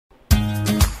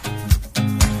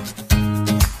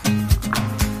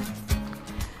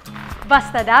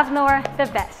Basta DavNor,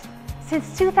 the best.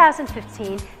 Since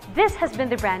 2015, this has been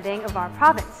the branding of our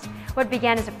province. What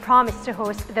began as a promise to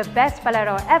host the best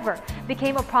palaro ever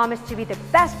became a promise to be the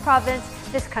best province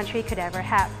this country could ever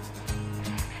have.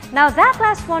 Now that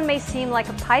last one may seem like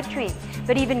a pipe dream,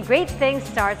 but even great things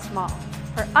start small.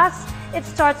 For us, it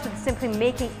starts with simply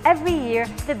making every year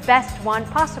the best one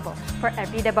possible for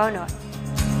every DavNor.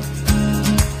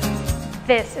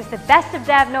 This is the Best of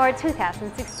DavNor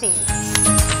 2016.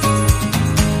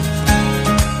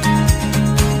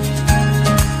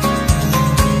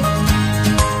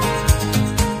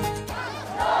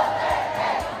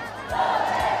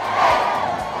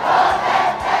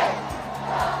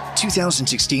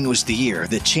 2016 was the year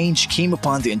that change came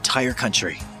upon the entire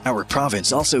country. Our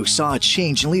province also saw a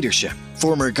change in leadership.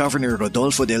 Former Governor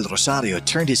Rodolfo del Rosario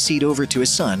turned his seat over to his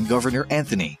son, Governor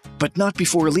Anthony, but not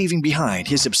before leaving behind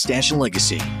his substantial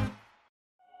legacy.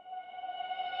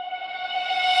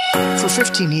 For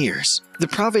 15 years, the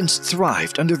province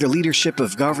thrived under the leadership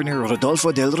of Governor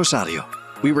Rodolfo del Rosario.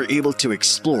 We were able to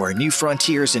explore new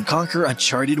frontiers and conquer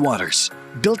uncharted waters,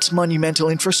 built monumental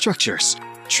infrastructures,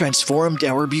 transformed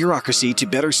our bureaucracy to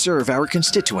better serve our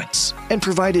constituents, and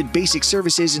provided basic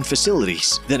services and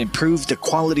facilities that improved the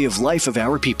quality of life of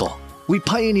our people. We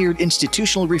pioneered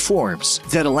institutional reforms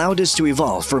that allowed us to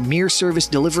evolve from mere service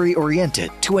delivery-oriented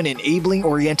to an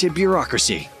enabling-oriented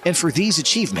bureaucracy. And for these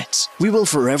achievements, we will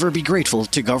forever be grateful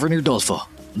to Governor Dolfo.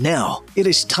 Now, it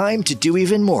is time to do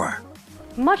even more.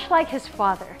 Much like his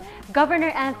father, Governor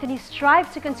Anthony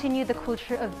strived to continue the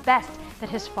culture of best that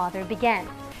his father began.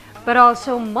 But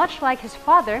also, much like his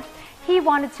father, he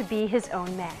wanted to be his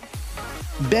own man.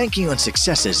 Banking on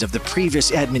successes of the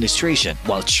previous administration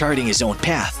while charting his own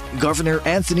path, Governor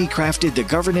Anthony crafted the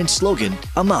governance slogan,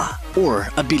 Ama, or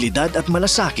Abilidad at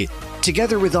Malasakit.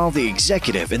 Together with all the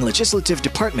executive and legislative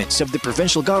departments of the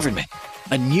provincial government,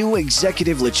 a new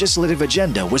executive legislative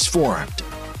agenda was formed.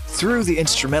 Through the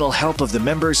instrumental help of the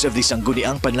members of the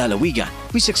Sangguniang Panlalawigan,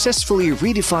 we successfully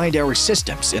redefined our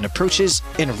systems and approaches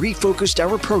and refocused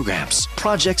our programs,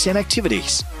 projects, and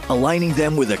activities, aligning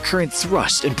them with the current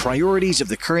thrust and priorities of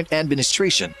the current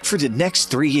administration for the next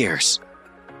 3 years.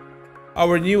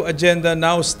 Our new agenda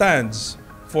now stands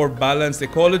for balanced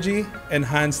ecology,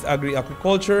 enhanced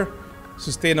agri-aquaculture,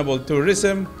 sustainable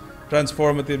tourism,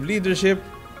 transformative leadership,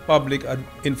 public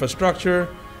infrastructure,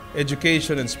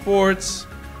 education and sports,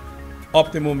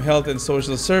 optimum health and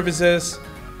social services,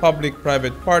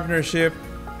 public-private partnership,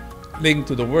 link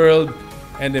to the world,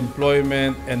 and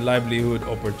employment and livelihood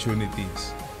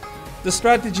opportunities. The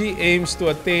strategy aims to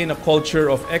attain a culture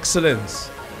of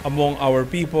excellence among our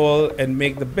people and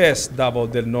make the best Davao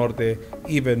del Norte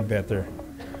even better.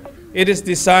 It is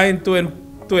designed to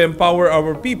empower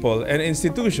our people and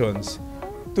institutions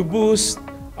to boost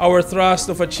our thrust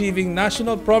of achieving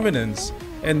national prominence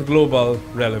and global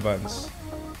relevance.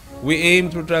 We aim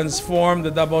to transform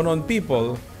the Davaonon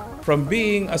people from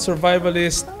being a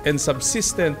survivalist and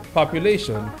subsistent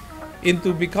population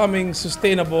into becoming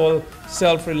sustainable,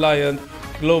 self-reliant,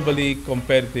 globally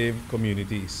competitive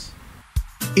communities.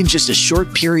 In just a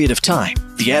short period of time,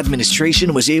 the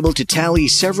administration was able to tally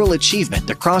several achievements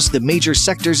across the major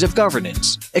sectors of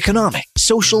governance, economic,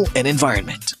 social, and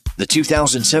environment. The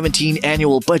 2017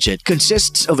 annual budget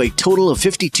consists of a total of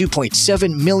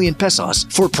 52.7 million pesos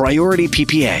for priority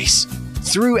PPAs.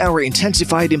 Through our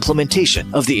intensified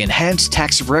implementation of the Enhanced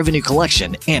Tax Revenue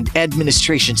Collection and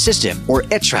Administration System, or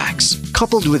ETRACS,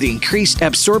 coupled with the increased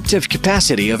absorptive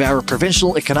capacity of our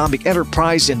Provincial Economic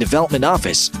Enterprise and Development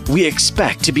Office, we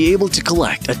expect to be able to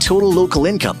collect a total local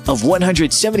income of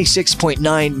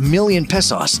 176.9 million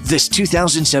pesos this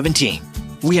 2017.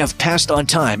 We have passed on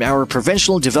time our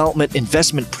Provincial Development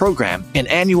Investment Program and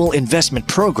Annual Investment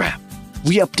Program.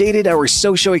 We updated our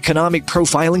socio-economic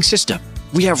profiling system.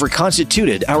 We have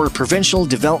reconstituted our Provincial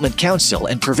Development Council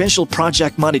and Provincial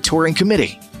Project Monitoring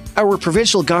Committee. Our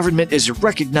provincial government is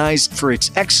recognized for its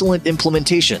excellent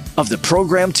implementation of the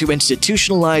program to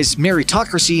institutionalize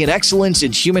meritocracy and excellence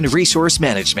in human resource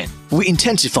management. We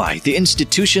intensify the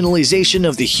institutionalization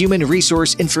of the Human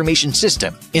Resource Information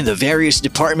System in the various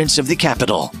departments of the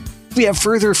capital. We have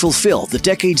further fulfilled the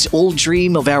decades-old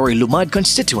dream of our Lumad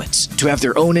constituents to have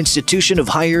their own institution of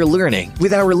higher learning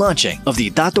with our launching of the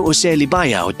Dato Jose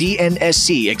Libayao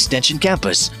DNSC Extension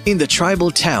Campus in the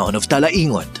tribal town of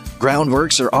Talaingod.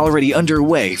 Groundworks are already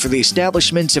underway for the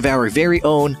establishment of our very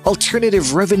own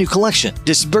alternative revenue collection,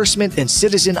 disbursement, and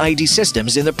citizen ID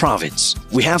systems in the province.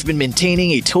 We have been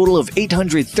maintaining a total of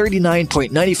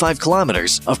 839.95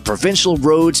 kilometers of provincial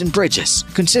roads and bridges,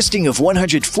 consisting of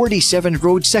 147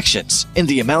 road sections in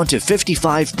the amount of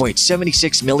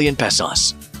 55.76 million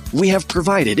pesos. We have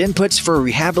provided inputs for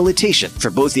rehabilitation for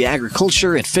both the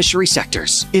agriculture and fishery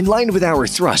sectors. In line with our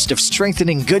thrust of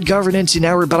strengthening good governance in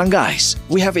our barangays,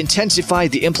 we have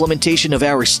intensified the implementation of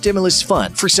our stimulus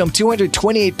fund for some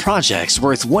 228 projects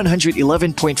worth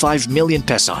 111.5 million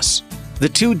pesos. The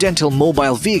 2 dental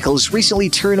mobile vehicles recently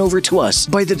turned over to us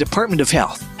by the Department of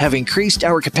Health have increased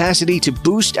our capacity to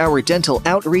boost our dental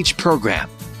outreach program.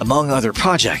 Among other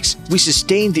projects, we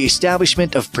sustained the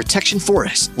establishment of protection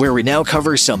forests, where we now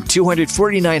cover some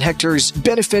 249 hectares,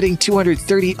 benefiting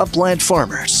 230 upland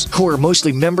farmers, who are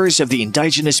mostly members of the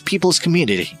indigenous peoples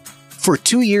community. For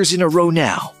 2 years in a row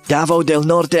now, Davao del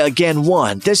Norte again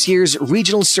won this year's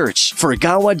regional search for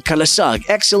Gawad Kalasag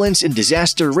Excellence in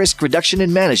Disaster Risk Reduction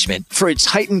and Management for its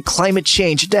heightened climate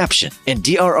change adaptation and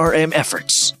DRRM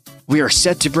efforts. We are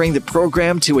set to bring the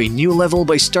program to a new level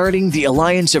by starting the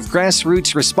Alliance of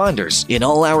Grassroots Responders in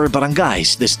all our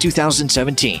barangays this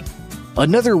 2017.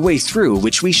 Another way through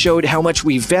which we showed how much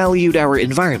we valued our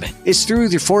environment is through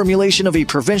the formulation of a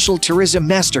provincial tourism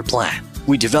master plan.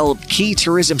 We developed key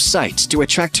tourism sites to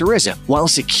attract tourism while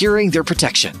securing their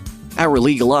protection. Our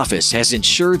legal office has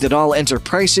ensured that all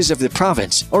enterprises of the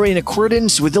province are in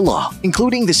accordance with the law,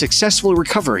 including the successful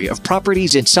recovery of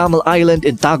properties in Samal Island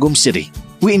and Tagum City.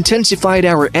 We intensified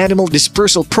our animal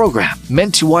dispersal program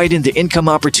meant to widen the income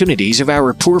opportunities of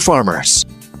our poor farmers.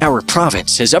 Our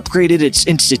province has upgraded its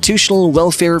institutional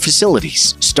welfare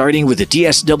facilities, starting with the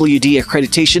DSWD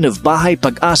accreditation of Bahay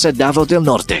Pag-asa Davao del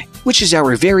Norte, which is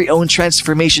our very own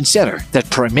transformation center that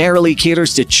primarily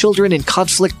caters to children in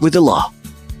conflict with the law.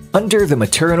 Under the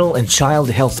Maternal and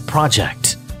Child Health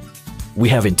Project, we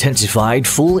have intensified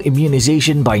full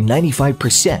immunization by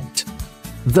 95%,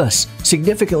 thus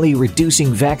significantly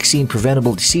reducing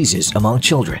vaccine-preventable diseases among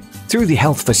children. Through the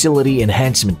Health Facility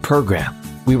Enhancement Program,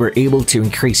 we were able to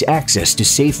increase access to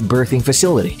safe birthing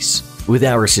facilities. With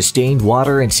our sustained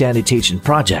water and sanitation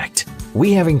project,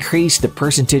 we have increased the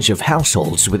percentage of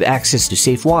households with access to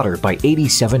safe water by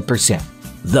 87%,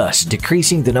 thus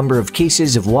decreasing the number of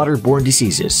cases of waterborne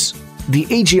diseases. The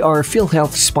AGR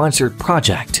PhilHealth-sponsored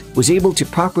project was able to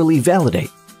properly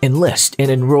validate, enlist, and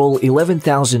enroll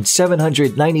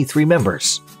 11,793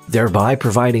 members, thereby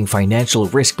providing financial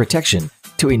risk protection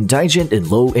to indigent and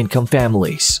low-income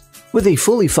families. With a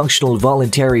fully functional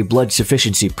voluntary blood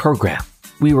sufficiency program,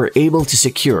 we were able to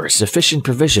secure sufficient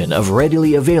provision of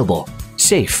readily available,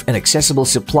 safe, and accessible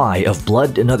supply of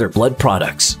blood and other blood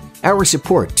products. Our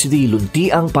support to the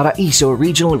Luntiang Paraiso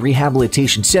Regional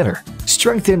Rehabilitation Center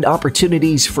strengthened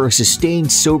opportunities for a sustained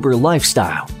sober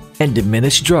lifestyle and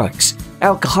diminished drugs,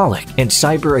 alcoholic, and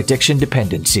cyber addiction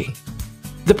dependency.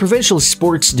 The Provincial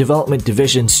Sports Development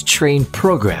Division's TRAIN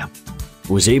program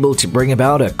was able to bring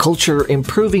about a culture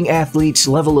improving athletes'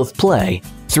 level of play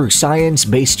through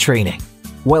science-based training,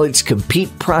 while its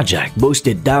COMPETE project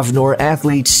boasted DavNor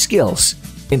athletes' skills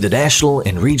in the national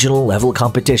and regional level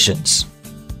competitions.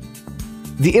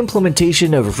 The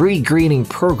implementation of Re-Greening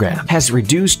program has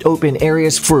reduced open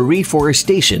areas for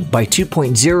reforestation by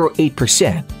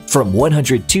 2.08% from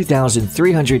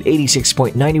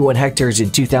 102,386.91 hectares in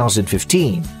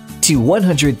 2015 to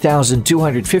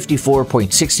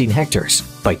 100,254.16 hectares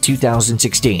by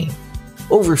 2016.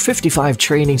 Over 55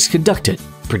 trainings conducted,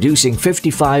 producing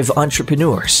 55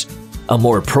 entrepreneurs. A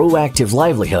more proactive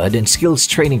livelihood and skills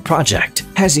training project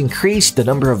has increased the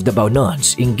number of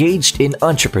Dabaonons engaged in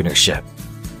entrepreneurship.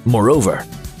 Moreover,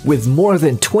 with more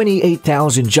than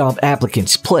 28,000 job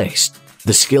applicants placed,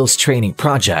 the Skills Training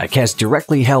Project has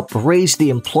directly helped raise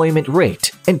the employment rate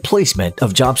and placement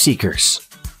of job seekers.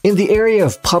 In the area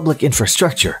of public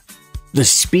infrastructure, the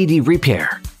speedy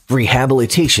repair,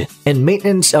 rehabilitation, and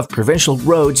maintenance of provincial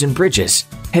roads and bridges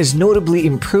has notably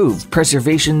improved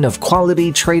preservation of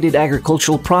quality traded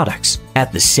agricultural products,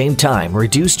 at the same time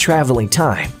reduced traveling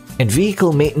time and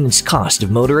vehicle maintenance cost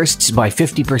of motorists by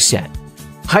 50%.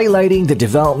 Highlighting the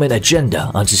development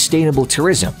agenda on sustainable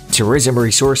tourism, tourism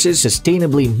resources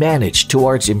sustainably managed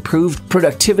towards improved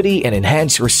productivity and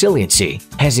enhanced resiliency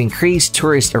has increased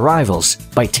tourist arrivals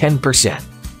by 10%.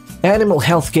 Animal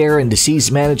Healthcare and Disease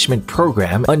Management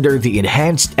Program under the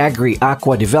Enhanced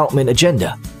Agri-Aqua Development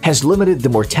Agenda has limited the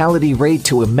mortality rate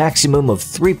to a maximum of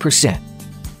 3%,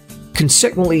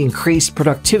 consequently increased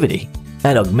productivity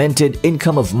and augmented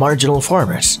income of marginal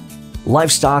farmers,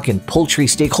 livestock and poultry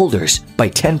stakeholders by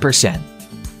 10%.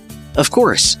 Of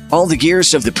course, all the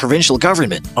gears of the provincial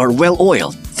government are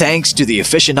well-oiled thanks to the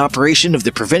efficient operation of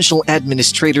the Provincial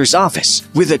Administrator's Office,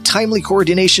 with a timely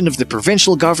coordination of the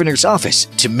Provincial Governor's Office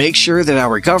to make sure that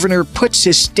our governor puts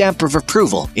his stamp of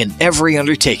approval in every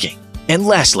undertaking. And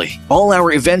lastly, all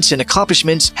our events and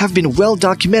accomplishments have been well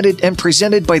documented and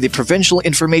presented by the Provincial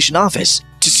Information Office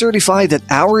to certify that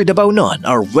our DavNor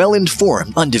are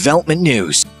well-informed on development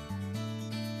news.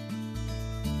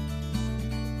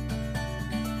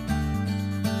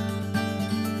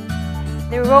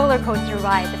 The roller coaster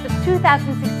ride that was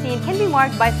 2016 can be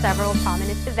marked by several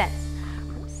prominent events,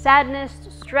 from sadness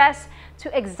to stress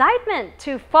to excitement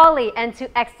to folly and to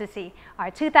ecstasy.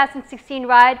 Our 2016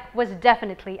 ride was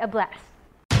definitely a blast.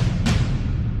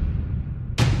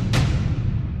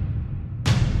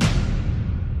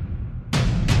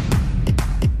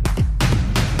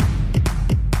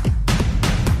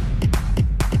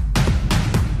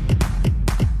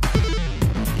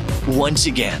 Once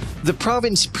again, the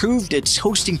province proved its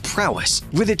hosting prowess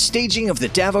with its staging of the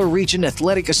Davao Region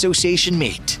Athletic Association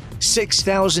meet.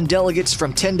 6,000 delegates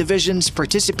from 10 divisions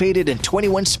participated in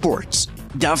 21 sports.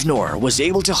 DavNor was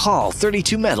able to haul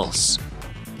 32 medals.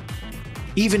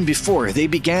 Even before they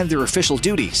began their official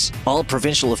duties, all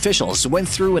provincial officials went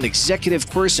through an executive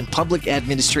course in public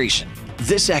administration.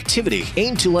 This activity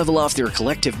aimed to level off their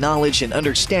collective knowledge and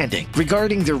understanding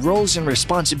regarding their roles and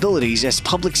responsibilities as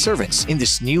public servants in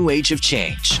this new age of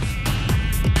change.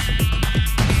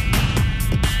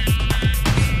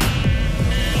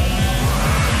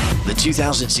 The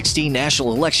 2016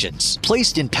 national elections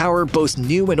placed in power both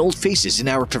new and old faces in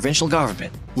our provincial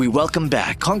government. We welcome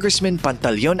back Congressman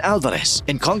Pantaleon Alvarez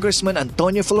and Congressman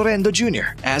Antonio Florendo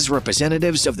Jr. as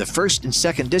representatives of the 1st and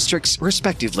 2nd districts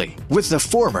respectively, with the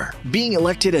former being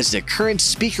elected as the current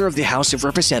Speaker of the House of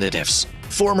Representatives.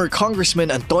 Former Congressman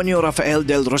Antonio Rafael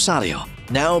del Rosario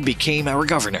now became our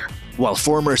governor, while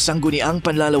former Sangguniang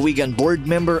Panlalawigan board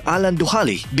member Alan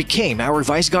Duhali became our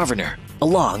vice governor.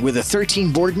 Along with the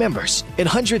 13 board members and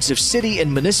hundreds of city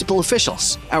and municipal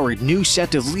officials, our new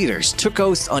set of leaders took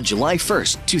oath on July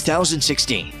 1st,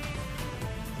 2016.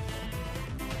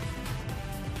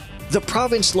 The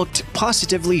province looked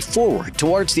positively forward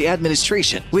towards the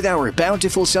administration with our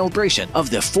bountiful celebration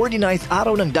of the 49th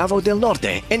Araw ng Davao del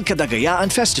Norte and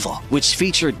Kadagayaan Festival, which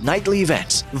featured nightly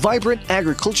events, vibrant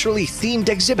agriculturally themed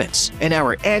exhibits, and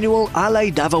our annual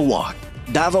Alay Davao Walk.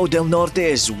 Davao del Norte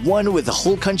is one with the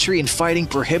whole country in fighting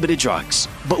prohibited drugs,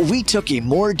 but we took a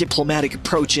more diplomatic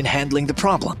approach in handling the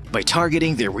problem. By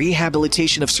targeting the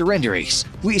rehabilitation of surrenderies,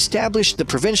 we established the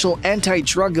Provincial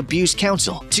Anti-Drug Abuse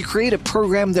Council to create a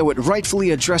program that would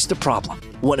rightfully address the problem.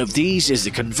 One of these is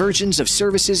the convergence of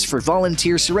services for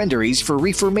volunteer surrenderies for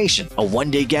reformation, a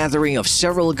one-day gathering of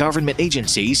several government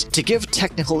agencies to give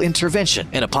technical intervention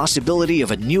and a possibility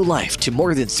of a new life to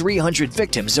more than 300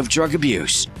 victims of drug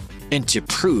abuse. And to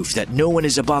prove that no one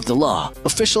is above the law,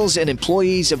 officials and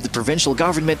employees of the provincial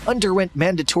government underwent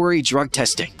mandatory drug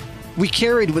testing. We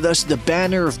carried with us the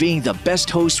banner of being the best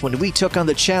host when we took on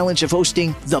the challenge of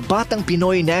hosting the Batang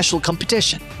Pinoy National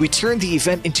Competition. We turned the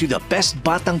event into the best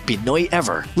Batang Pinoy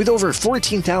ever, with over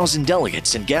 14,000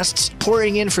 delegates and guests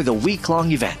pouring in for the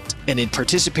week-long event. And in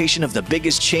participation of the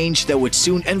biggest change that would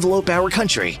soon envelope our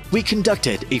country, we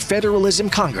conducted a Federalism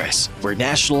Congress, where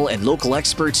national and local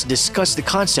experts discussed the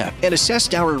concept and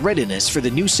assessed our readiness for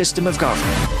the new system of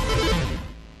government.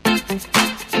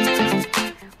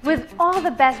 With all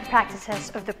the best practices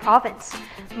of the province,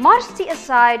 modesty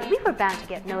aside, we were bound to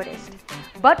get noticed.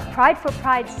 But pride for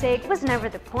pride's sake was never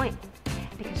the point,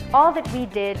 because all that we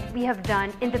did, we have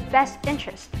done in the best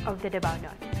interest of the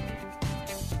DavNor.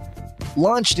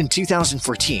 Launched in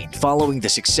 2014 following the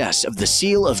success of the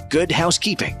Seal of Good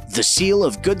Housekeeping, the Seal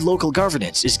of Good Local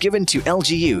Governance is given to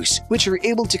LGUs, which are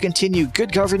able to continue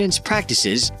good governance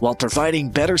practices while providing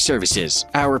better services.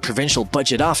 Our Provincial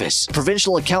Budget Office,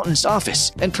 Provincial Accountant's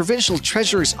Office, and Provincial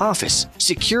Treasurer's Office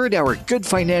secured our good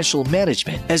financial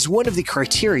management as one of the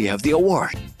criteria of the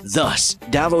award. Thus,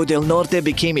 Davao del Norte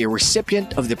became a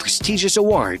recipient of the prestigious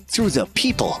award through the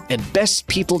People and Best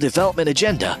People Development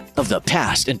agenda of the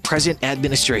past and present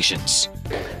administrations.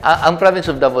 Ang province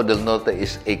of Davao del Norte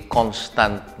is a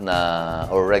constant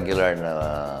or regular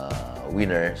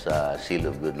winner sa Seal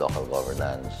of Good Local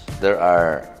Governance. There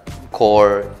are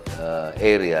core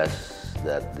areas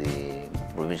that the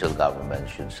provincial government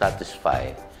should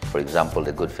satisfy. For example,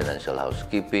 the good financial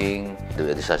housekeeping,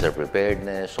 the disaster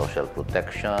preparedness, social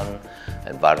protection,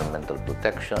 environmental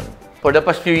protection. For the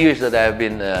past few years that I have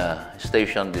been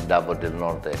stationed in Davao del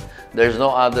Norte, there's no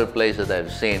other place that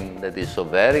I've seen that is so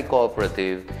very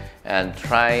cooperative and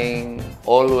trying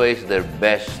always their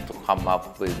best to come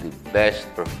up with the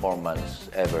best performance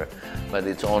ever. But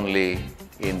it's only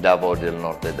in Davao del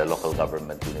Norte, the local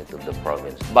government unit of the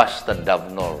province. Basta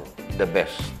DavNor, the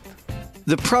best.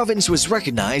 The province was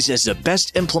recognized as the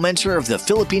best implementer of the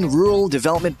Philippine Rural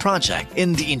Development Project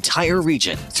in the entire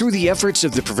region through the efforts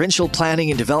of the Provincial Planning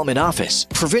and Development Office,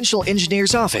 Provincial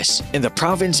Engineers Office, and the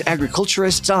Province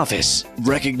Agriculturist's Office.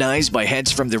 Recognized by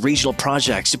heads from the regional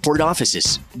project support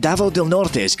offices, Davao del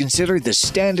Norte is considered the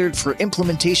standard for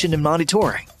implementation and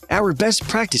monitoring. Our best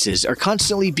practices are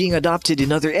constantly being adopted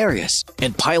in other areas,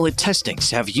 and pilot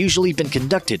testings have usually been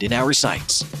conducted in our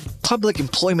sites. Public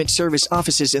Employment Service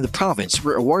offices in the province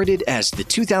were awarded as the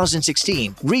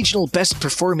 2016 Regional Best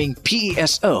Performing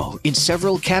PESO in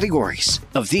several categories.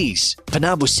 Of these,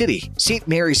 Panabo City, St.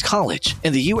 Mary's College,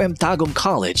 and the Tagum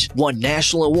College won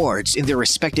national awards in their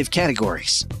respective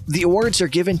categories. The awards are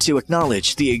given to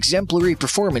acknowledge the exemplary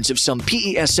performance of some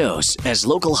PESOs as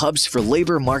local hubs for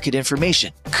labor market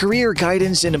information, career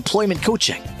guidance and employment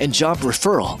coaching, and job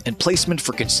referral and placement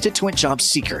for constituent job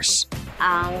seekers.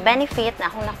 Ang benefit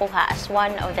na akong nakuha as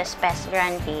one of the SPES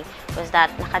grantee was that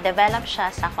nakadevelop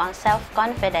siya sa akong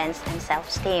self-confidence and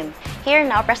self-esteem. Here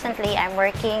now, presently, I'm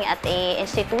working at a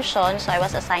institution, so I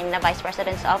was assigned na Vice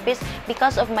President's Office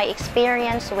because of my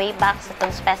experience way back sa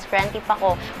itong SPES grantee pa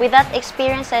ko. With that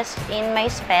experiences in my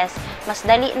SPES, mas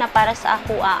dali na para sa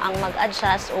ako ang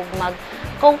mag-adjust o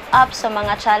mag-cope up sa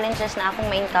mga challenges na akong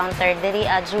ma-encounter diri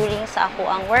during sa ako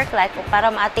ang work life o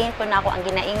para ma-attain ko na ako ang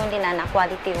ginaingon din na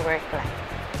quality work life.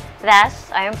 Thus,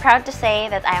 I am proud to say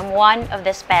that I am one of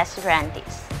the SPES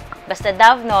grantees. Basta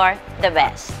DavNor, the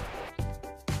best.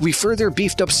 We further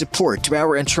beefed up support to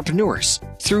our entrepreneurs.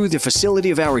 Through the facility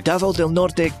of our Davao del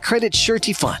Norte Credit Surety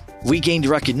Fund, we gained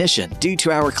recognition due to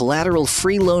our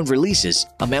collateral-free loan releases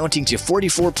amounting to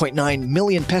 44.9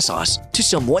 million pesos to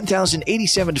some 1,087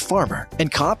 farmer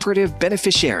and cooperative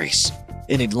beneficiaries.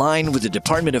 And in line with the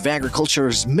Department of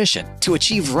Agriculture's mission to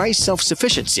achieve rice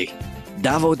self-sufficiency,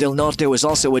 Davao del Norte was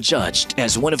also adjudged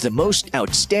as one of the most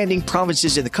outstanding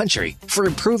provinces in the country for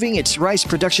improving its rice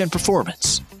production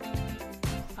performance.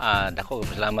 Dako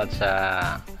salamat sa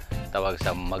tawag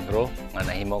sa magro nga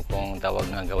nahimo kong tawag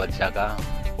nga gawad sa ka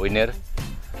winner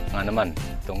nga naman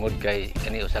tungod kay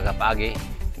kani usa ka paagi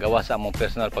gawa sa among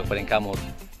personal pagpaningkamot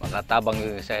makatabang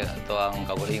sa ito ang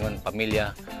kaugalingon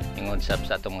pamilya ingon sa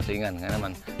atong singan nga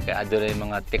naman kay adunay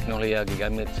mga teknolohiya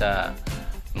gigamit sa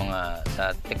mga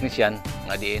sa technician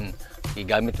nga diin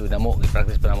gigamit na mo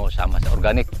i-practice pa namo sama sa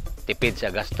organic tipid sa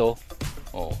gasto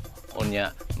o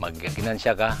unya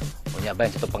magkinansya ka unya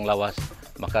bayan sa itong panglawas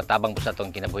makatabang po sa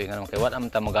itong kinabuhi nga naman kay wala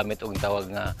man ta mo gamit og tawag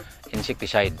nga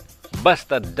insecticide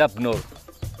basta DavNor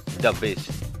the best.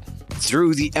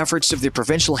 Through the efforts of the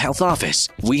Provincial Health Office,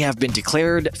 we have been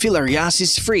declared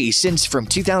filariasis-free since from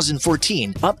 2014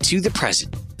 up to the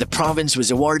present. The province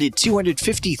was awarded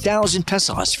 250,000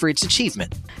 pesos for its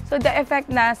achievement. So the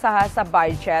effect na sa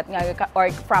budget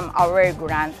or from our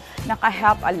grant,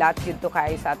 naka-help a lot dito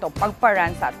kay sa ato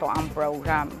pagparan sa ato ang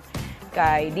program.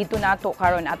 Kay dito nato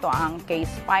karon ato ang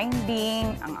case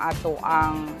finding, ang ato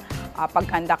ang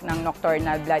pagkandak ng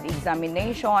nocturnal blood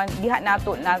examination, diha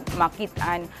nato na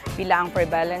makitaan pila ang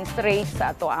prevalence rate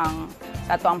sa ato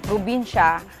ang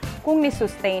probinsya kung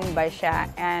ni-sustain ba siya,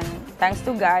 and thanks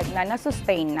to God na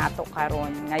na-sustain nato karon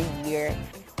nga year.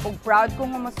 Ug proud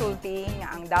kong masulti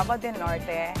nga ang Davao del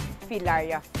Norte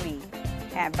filaria free.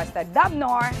 And basta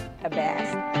DavNor the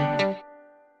best.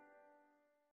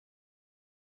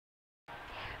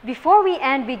 Before we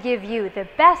end, we give you the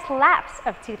best laps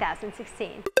of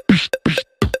 2016.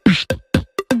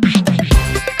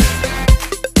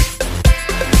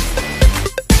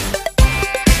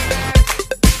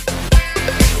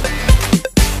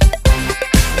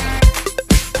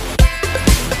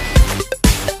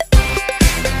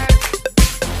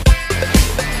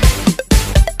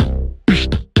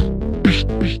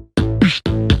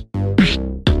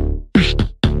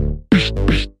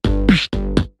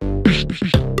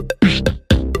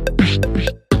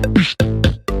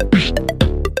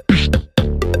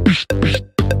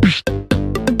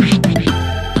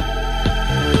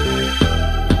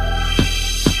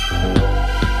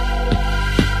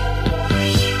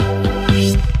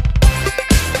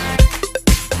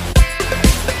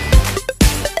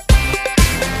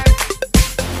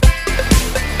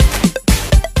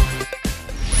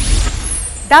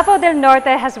 Davao del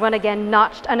Norte has once again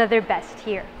notched another best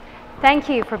here. Thank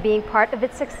you for being part of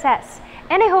its success,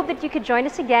 and I hope that you could join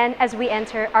us again as we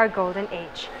enter our golden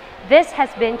age. This has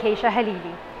been Keisha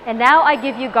Halili, and now I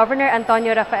give you Governor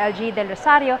Antonio Rafael G. Del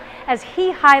Rosario as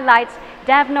he highlights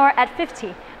DavNor at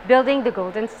 50, building the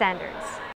golden standards.